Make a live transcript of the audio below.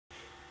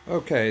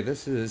Okay,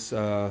 this is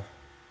a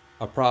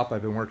prop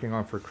I've been working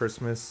on for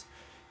Christmas.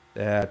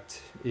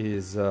 That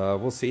is,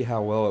 we'll see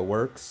how well it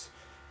works.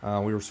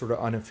 We were sort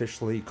of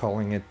unofficially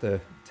calling it the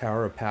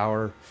Tower of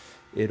Power.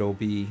 It'll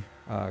be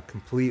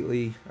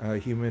completely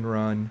human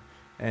run,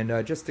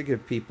 and just to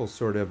give people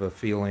sort of a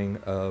feeling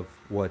of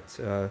what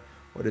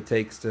it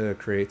takes to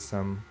create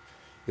some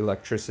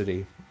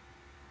electricity.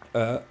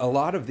 A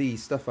lot of the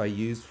stuff I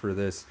used for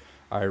this,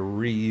 I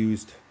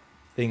reused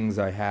things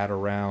I had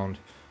around,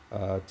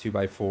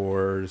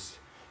 2x4s,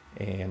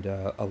 and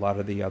a lot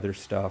of the other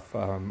stuff.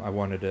 I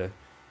wanted to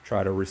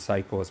try to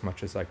recycle as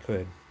much as I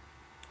could.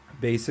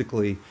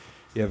 Basically,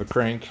 you have a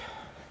crank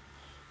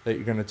that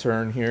you're going to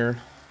turn here.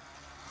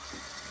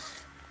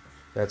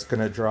 That's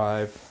going to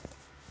drive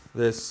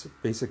this,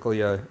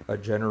 basically a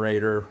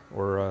generator,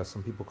 or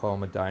some people call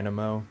them a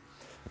dynamo.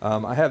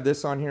 I have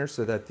this on here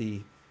so that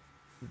the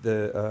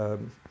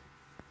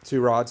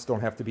two rods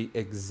don't have to be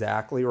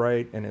exactly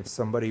right, and if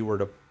somebody were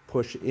to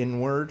push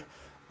inward,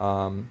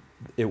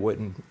 it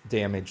wouldn't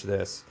damage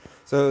this.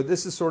 So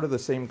this is sort of the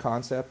same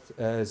concept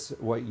as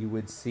what you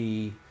would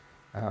see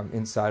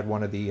inside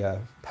one of the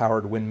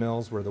powered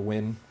windmills, where the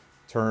wind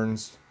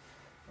turns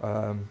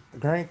the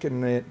crank,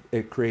 and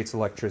it creates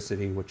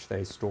electricity, which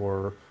they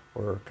store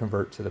or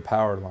convert to the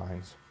power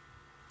lines.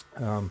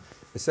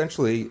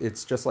 Essentially,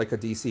 it's just like a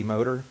DC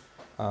motor.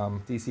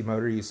 DC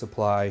motor, you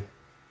supply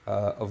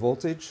a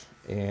voltage,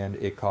 and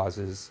it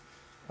causes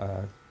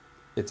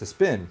it's a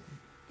spin.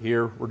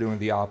 Here we're doing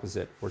the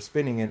opposite. We're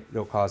spinning it,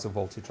 it'll cause a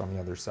voltage on the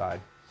other side.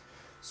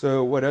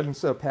 So what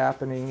ends up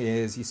happening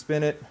is you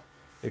spin it,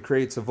 it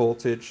creates a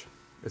voltage.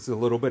 It's a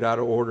little bit out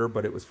of order,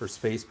 but it was for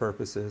space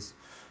purposes.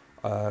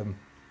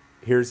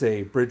 Here's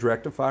a bridge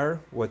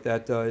rectifier. What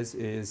that does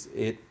is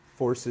it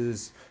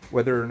forces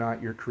whether or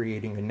not you're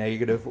creating a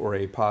negative or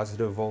a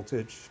positive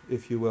voltage,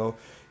 if you will.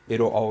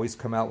 It'll always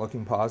come out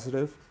looking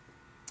positive.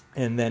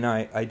 And then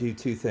I do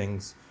two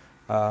things.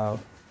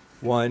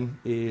 One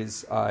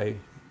is I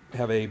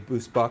have a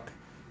boost buck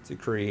to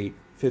create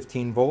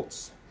 15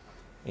 volts,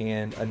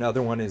 and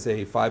another one is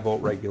a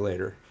 5-volt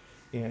regulator.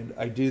 And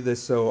I do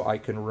this so I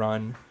can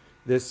run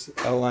this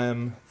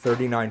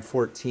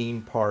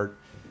LM3914 part,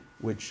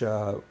 which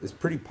is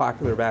pretty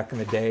popular back in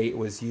the day. It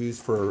was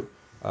used for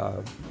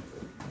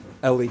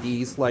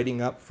LEDs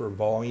lighting up for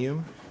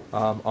volume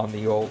on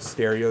the old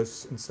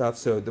stereos and stuff.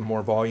 So the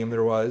more volume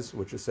there was,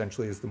 which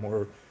essentially is the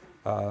more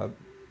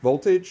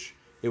voltage,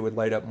 it would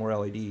light up more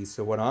LEDs.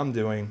 So what I'm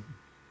doing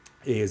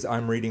is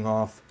I'm reading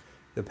off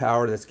the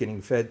power that's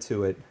getting fed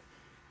to it,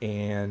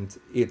 and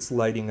it's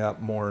lighting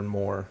up more and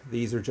more.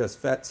 These are just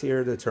FETs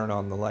here to turn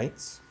on the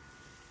lights.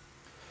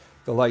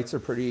 The lights are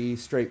pretty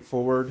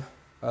straightforward.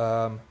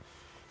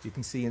 You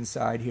can see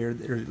inside here,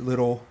 they're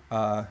little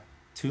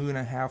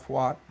 2.5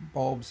 watt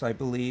bulbs, I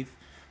believe.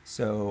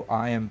 So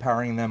I am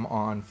powering them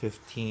on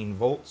 15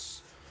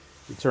 volts.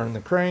 You turn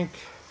the crank.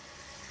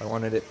 I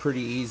wanted it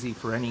pretty easy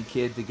for any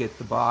kid to get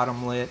the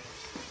bottom lit.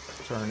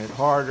 Turn it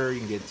harder, you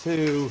can get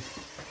 2,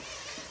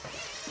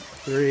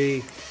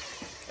 3,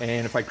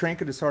 and if I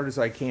crank it as hard as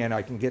I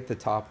can get the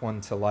top one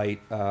to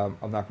light. I'm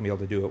not going to be able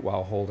to do it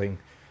while holding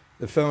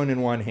the phone in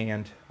one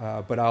hand,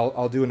 but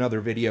I'll do another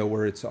video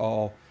where it's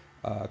all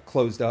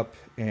closed up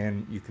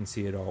and you can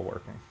see it all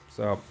working.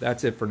 So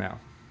that's it for now.